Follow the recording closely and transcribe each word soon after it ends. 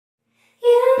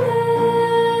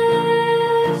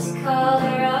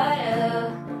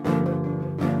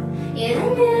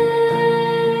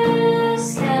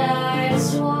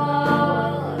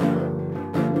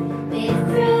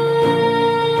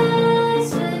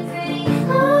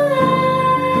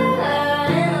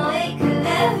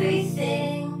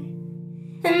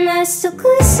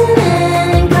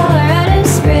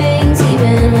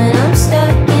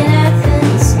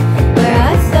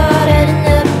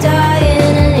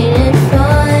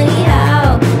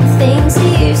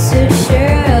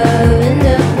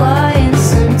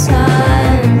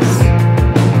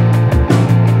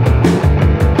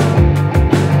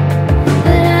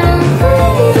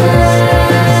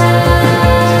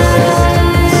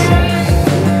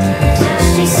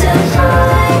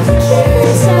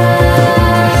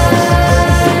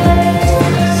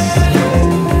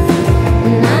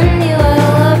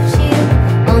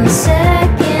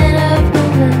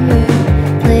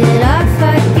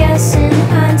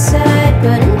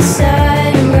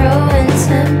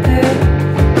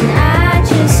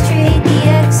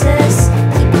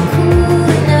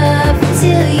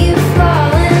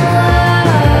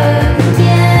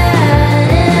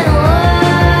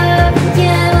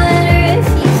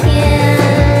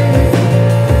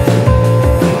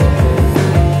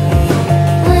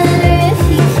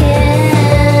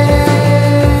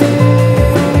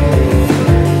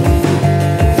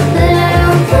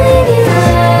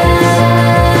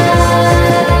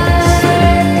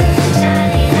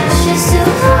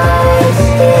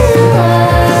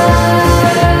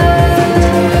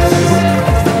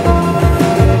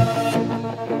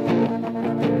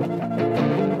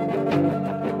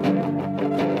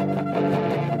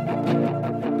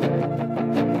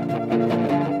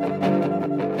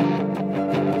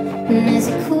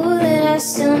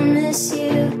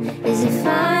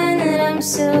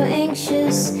seem so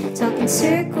anxious, talking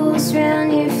circles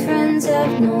round your friends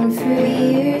I've known for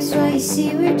years. While you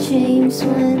see where James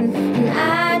went, and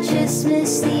I just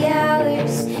miss the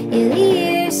hours. Yeah, the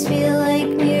years feel like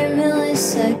mere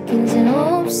milliseconds, and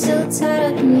hope's still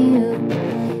tied up in you,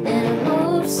 and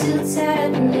hope's still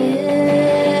tied up in you.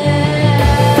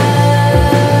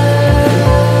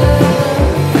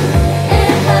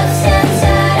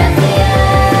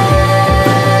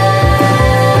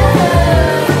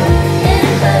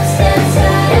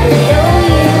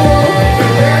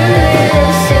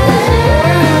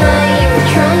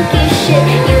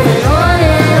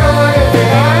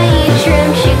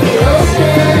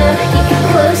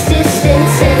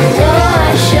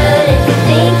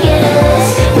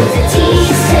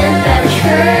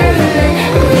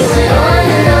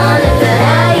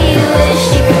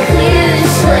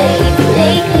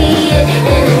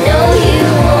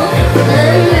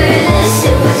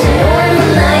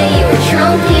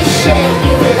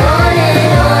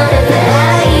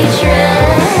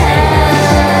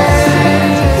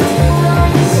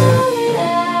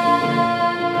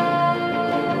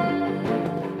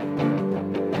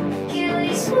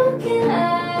 Smoking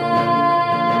out.